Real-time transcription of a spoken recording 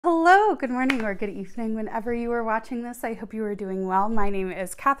Hello, good morning or good evening whenever you are watching this. I hope you are doing well. My name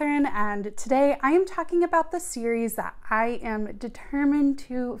is Catherine and today I am talking about the series that I am determined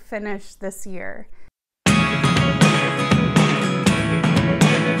to finish this year.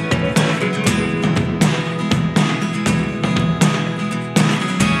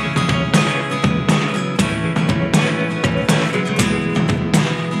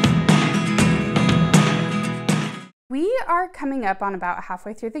 We are coming up on about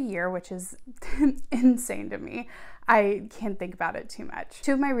halfway through the year, which is insane to me. I can't think about it too much.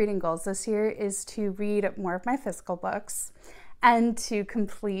 Two of my reading goals this year is to read more of my physical books and to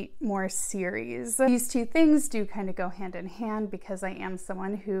complete more series. These two things do kind of go hand in hand because I am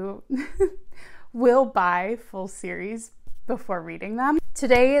someone who will buy full series before reading them.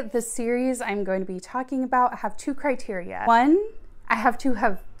 Today, the series I'm going to be talking about have two criteria. One, I have to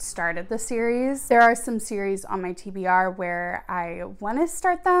have started the series. There are some series on my TBR where I want to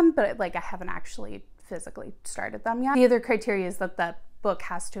start them, but I haven't actually physically started them yet. The other criteria is that the book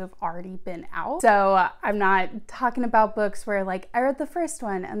has to have already been out. So I'm not talking about books where I read the first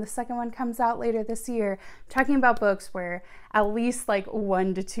one and the second one comes out later this year. I'm talking about books where at least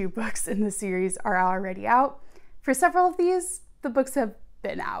 1 to 2 books in the series are already out. For several of these, the books have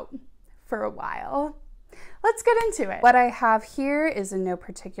been out for a while. Let's get into it. What I have here is in no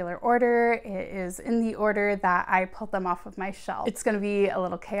particular order. It is in the order that I pulled them off of my shelf. It's going to be a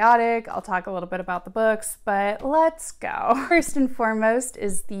little chaotic. I'll talk a little bit about the books, but let's go. First and foremost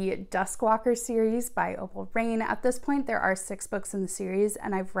is the Duskwalker series by Opal Rain. At this point, there are 6 books in the series,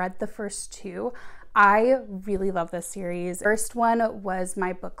 and I've read the first 2. I really love this series. First one was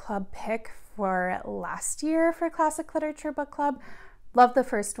my book club pick for last year for Classic Literature Book Club. Love the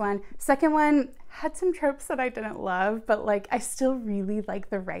first one. Second one had some tropes that I didn't love, but I still really like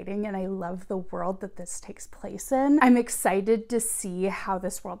the writing and I love the world that this takes place in. I'm excited to see how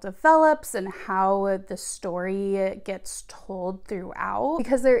this world develops and how the story gets told throughout,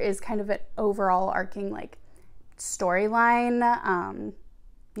 because there is kind of an overall arcing storyline,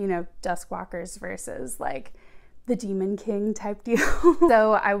 you know, Duskwalkers versus the Demon King type deal.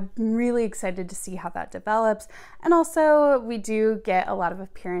 So I'm really excited to see how that develops. And also we do get a lot of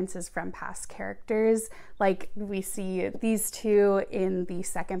appearances from past characters. We see these two in the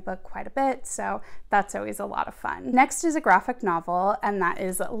second book quite a bit, so that's always a lot of fun. Next is a graphic novel, and that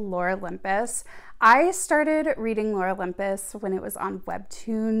is Lore Olympus. I started reading Lore Olympus when it was on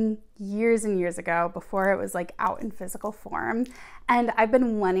Webtoon years and years ago, before it was out in physical form. And I've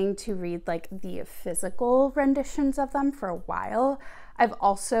been wanting to read the physical renditions of them for a while. I've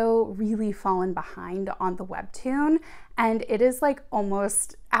also really fallen behind on the Webtoon, and it is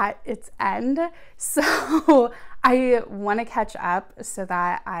almost at its end. So I want to catch up so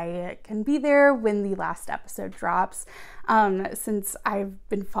that I can be there when the last episode drops, since I've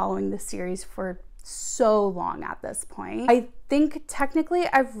been following the series for so long at this point. I think technically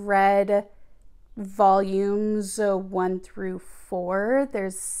I've read volumes 1 through 4.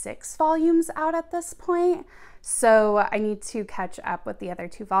 There's 6 volumes out at this point. So I need to catch up with the other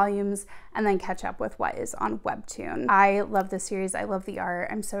 2 volumes and then catch up with what is on Webtoon. I love the series. I love the art.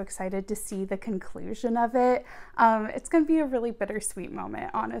 I'm so excited to see the conclusion of it. It's going to be a really bittersweet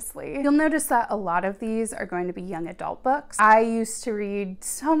moment, honestly. You'll notice that a lot of these are going to be young adult books. I used to read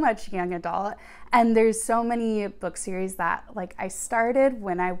so much young adult, and there's so many book series that I started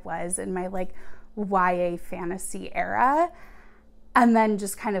when I was in my YA fantasy era, and then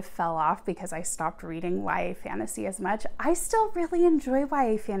just kind of fell off because I stopped reading YA fantasy as much. I still really enjoy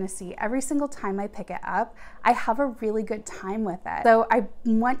YA fantasy. Every single time I pick it up, I have a really good time with it. So I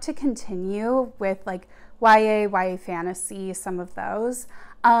want to continue with YA fantasy, some of those.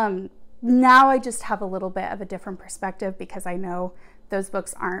 Now I just have a little bit of a different perspective because I know those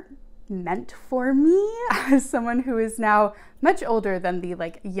books aren't meant for me as someone who is now much older than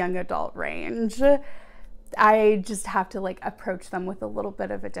the young adult range. I just have to approach them with a little bit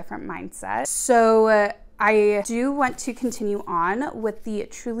of a different mindset. So I do want to continue on with the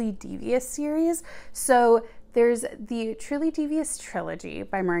Truly Devious series. So there's the Truly Devious trilogy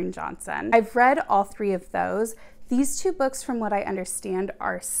by Maureen Johnson. I've read all 3 of those. These 2 books, from what I understand,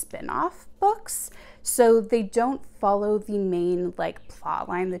 are spin-off books. So they don't follow the main plot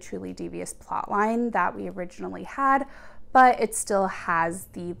line, the Truly Devious plot line that we originally had, but it still has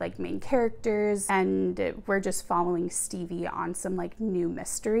the main characters, and we're just following Stevie on some new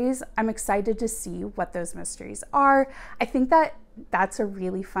mysteries. I'm excited to see what those mysteries are. I think that that's a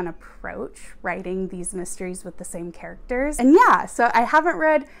really fun approach, writing these mysteries with the same characters. And yeah, so I haven't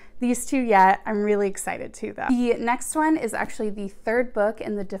read these 2 yet. I'm really excited to though. The next one is actually the 3rd book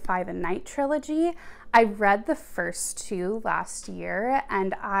in the Defy the Night trilogy. I read the first two last year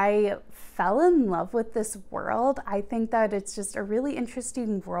and I fell in love with this world. I think that it's just a really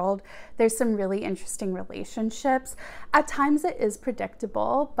interesting world. There's some really interesting relationships. At times it is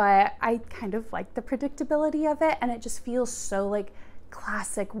predictable, but I kind of like the predictability of it, and it just feels so like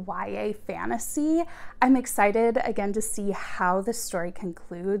classic YA fantasy. I'm excited again to see how the story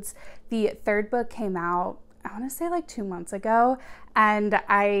concludes. The third book came out, I want to say like 2 months ago, and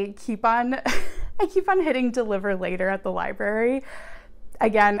I keep on hitting deliver later at the library.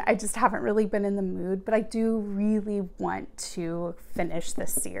 Again, I just haven't really been in the mood, but I do really want to finish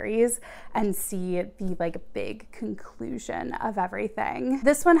this series and see the like big conclusion of everything.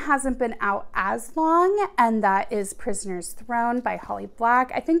 This one hasn't been out as long, and that is Prisoner's Throne by Holly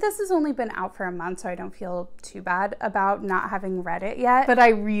Black. I think this has only been out for a month, so I don't feel too bad about not having read it yet, but I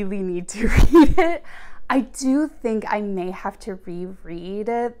really need to read it. I do think I may have to reread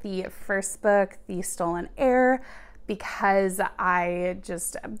the first book, The Stolen Heir, because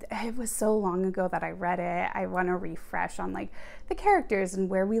it was so long ago that I read it. I want to refresh on like the characters and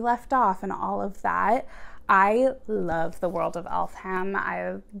where we left off and all of that. I love the world of Elfham.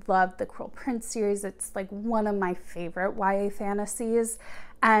 I love the Cruel Prince series. It's like one of my favorite YA fantasies,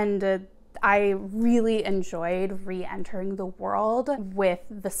 and I really enjoyed re-entering the world with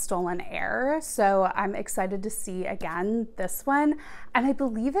The Stolen Heir, so I'm excited to see again this one, and I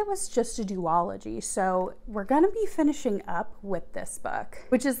believe it was just a duology, so we're gonna be finishing up with this book,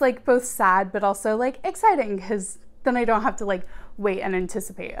 which is like both sad but also like exciting, because then I don't have to like wait and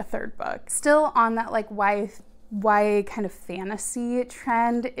anticipate a third book. Still on that like YA kind of fantasy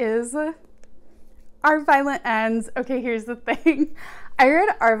trend is Our Violent Ends. Okay, here's the thing. I read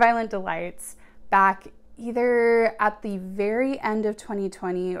Our Violent Delights back either at the very end of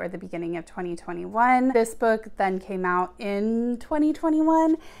 2020 or the beginning of 2021. This book then came out in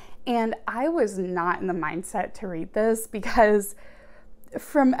 2021, and I was not in the mindset to read this because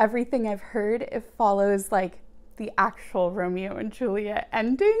from everything I've heard, it follows like the actual Romeo and Juliet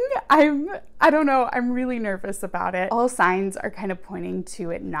ending. I don't know, I'm really nervous about it. All signs are kind of pointing to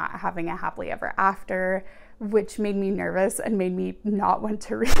it not having a happily ever after, which made me nervous and made me not want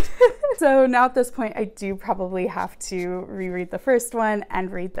to read it. So now at this point, I do probably have to reread the first one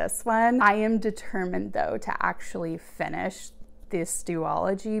and read this one. I am determined though to actually finish this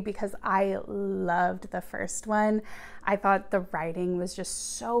duology because I loved the first one. I thought the writing was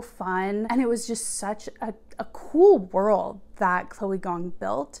just so fun, and it was just such a cool world that Chloe Gong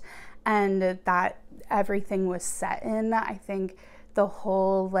built and that everything was set in. I think the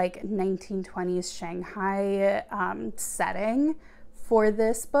whole like 1920s Shanghai setting for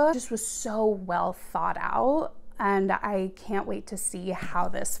this book just was so well thought out, and I can't wait to see how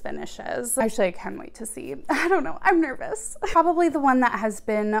this finishes. Actually, I can wait to see. I don't know, I'm nervous. Probably the one that has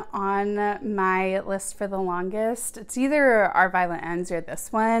been on my list for the longest. It's either Our Violent Ends or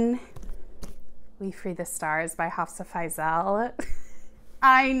this one, We Free the Stars by Hafsa Faizal.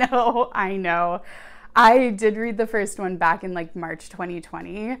 I know. I did read the first one back in like March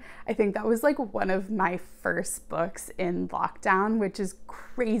 2020. I think that was like one of my first books in lockdown, which is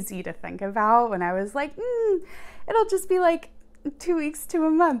crazy to think about, when I was like, it'll just be like 2 weeks to a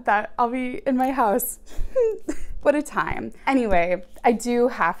month that I'll be in my house. What a time. Anyway, I do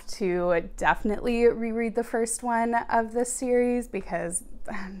have to definitely reread the first one of this series because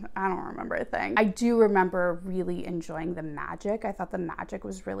I don't remember a thing. I do remember really enjoying the magic. I thought the magic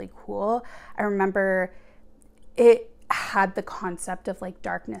was really cool. I remember it had the concept of like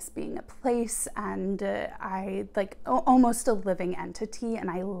darkness being a place, and I like almost a living entity, and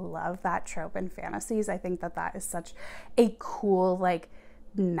I love that trope in fantasies. I think that that is such a cool like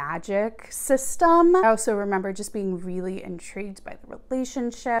magic system. I also remember just being really intrigued by the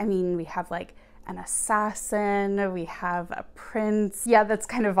relationship. I mean, we have like an assassin, we have a prince. Yeah, that's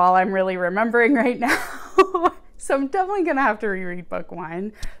kind of all I'm really remembering right now. So I'm definitely gonna have to reread book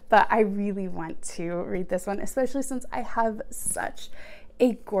one, but I really want to read this one, especially since I have such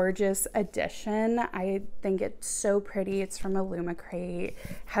a gorgeous edition. I think it's so pretty. It's from Illumicrate,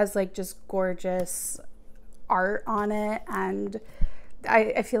 has like just gorgeous art on it, and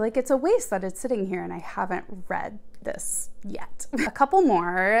I feel like it's a waste that it's sitting here and I haven't read this yet. A couple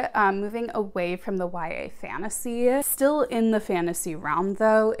more, moving away from the YA fantasy. Still in the fantasy realm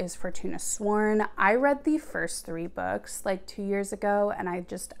though is Fortuna Sworn. I read the first 3 books like 2 years ago and I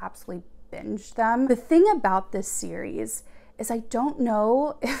just absolutely binged them. The thing about this series is I don't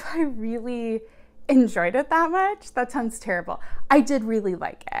know if I really enjoyed it that much. That sounds terrible. I did really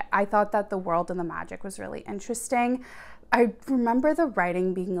like it. I thought that the world and the magic was really interesting. I remember the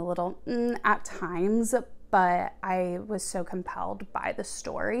writing being a little at times, but I was so compelled by the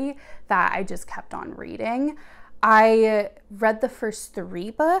story that I just kept on reading. I read the first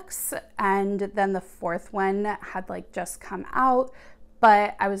 3 books, and then the 4th one had like just come out,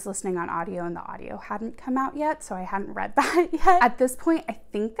 but I was listening on audio and the audio hadn't come out yet, so I hadn't read that yet. At this point, I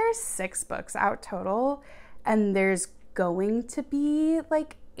think there's 6 books out total, and there's going to be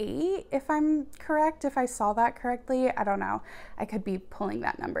like 8, if I'm correct, if I saw that correctly. I don't know. I could be pulling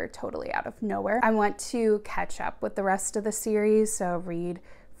that number totally out of nowhere. I want to catch up with the rest of the series, so read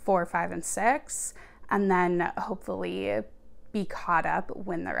 4, 5, and 6, and then hopefully be caught up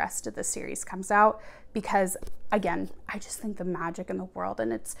when the rest of the series comes out, because again, I just think the magic in the world,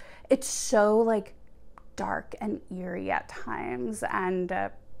 and it's so like dark and eerie at times, and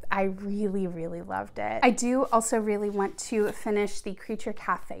I really, really loved it. I do also really want to finish the Creature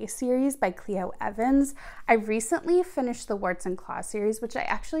Cafe series by Cleo Evans. I recently finished the Warts and Claws series, which I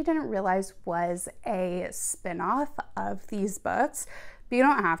actually didn't realize was a spin-off of these books. But you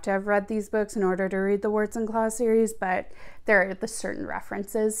don't have to have read these books in order to read the Warts and Claws series, but there are the certain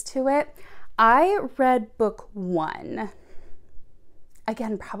references to it. I read book 1,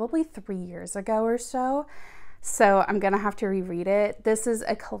 again, probably 3 years ago or so. So I'm gonna have to reread it. This is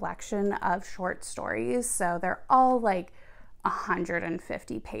a collection of short stories, so they're all like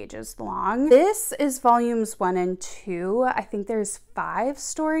 150 pages long. This is volumes 1 and 2. I think there's 5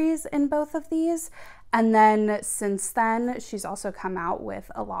 stories in both of these. And then since then, she's also come out with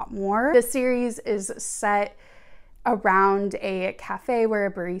a lot more. The series is set around a cafe where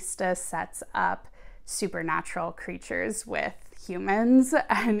a barista sets up supernatural creatures with humans,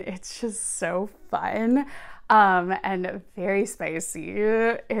 and it's just so fun and very spicy.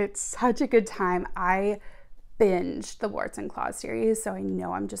 It's such a good time. I binged the Warts and Claws series, so I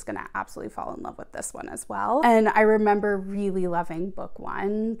know I'm just gonna absolutely fall in love with this one as well. And I remember really loving book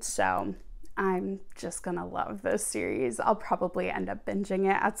 1, so I'm just gonna love this series. I'll probably end up binging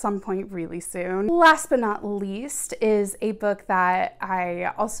it at some point really soon. Last but not least is a book that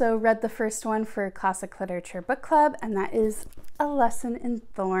I also read the first one for Classic Literature Book Club, and that is A Lesson in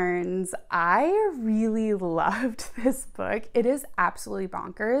Thorns. I really loved this book. It is absolutely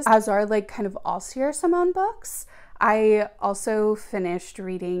bonkers, as are like kind of all Sierra Simone books. I also finished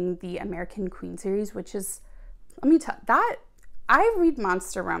reading the American Queen series, which is, let me tell you, that I read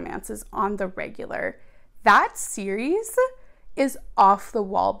monster romances on the regular. That series is off the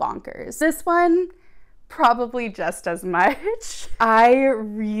wall bonkers. This one, probably just as much. I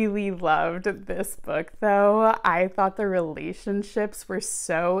really loved this book though. I thought the relationships were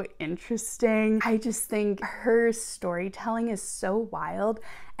so interesting. I just think her storytelling is so wild,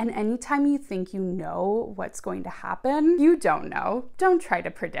 and anytime you think you know what's going to happen, you don't know. Don't try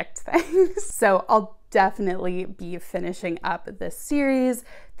to predict things. So I'll definitely be finishing up this series.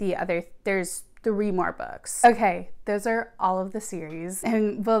 There's 3 more books. Okay, those are all of the series,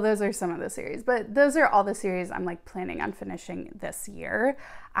 and well, those are some of the series, but those are all the series I'm like planning on finishing this year.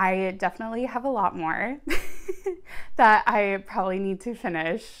 I definitely have a lot more that I probably need to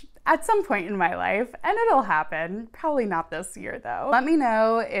finish at some point in my life, and it'll happen. Probably not this year though. Let me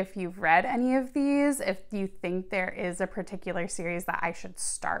know if you've read any of these, if you think there is a particular series that I should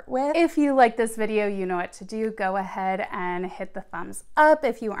start with. If you like this video, you know what to do. Go ahead and hit the thumbs up.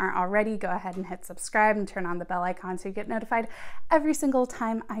 If you aren't already, go ahead and hit subscribe and turn on the bell icon so you get notified every single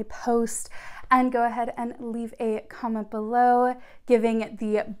time I post. And go ahead and leave a comment below giving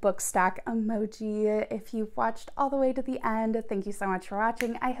the book stack emoji if you've watched all the way to the end. Thank you so much for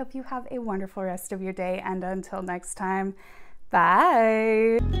watching. I hope you have a wonderful rest of your day, and until next time,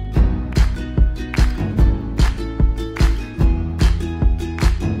 bye.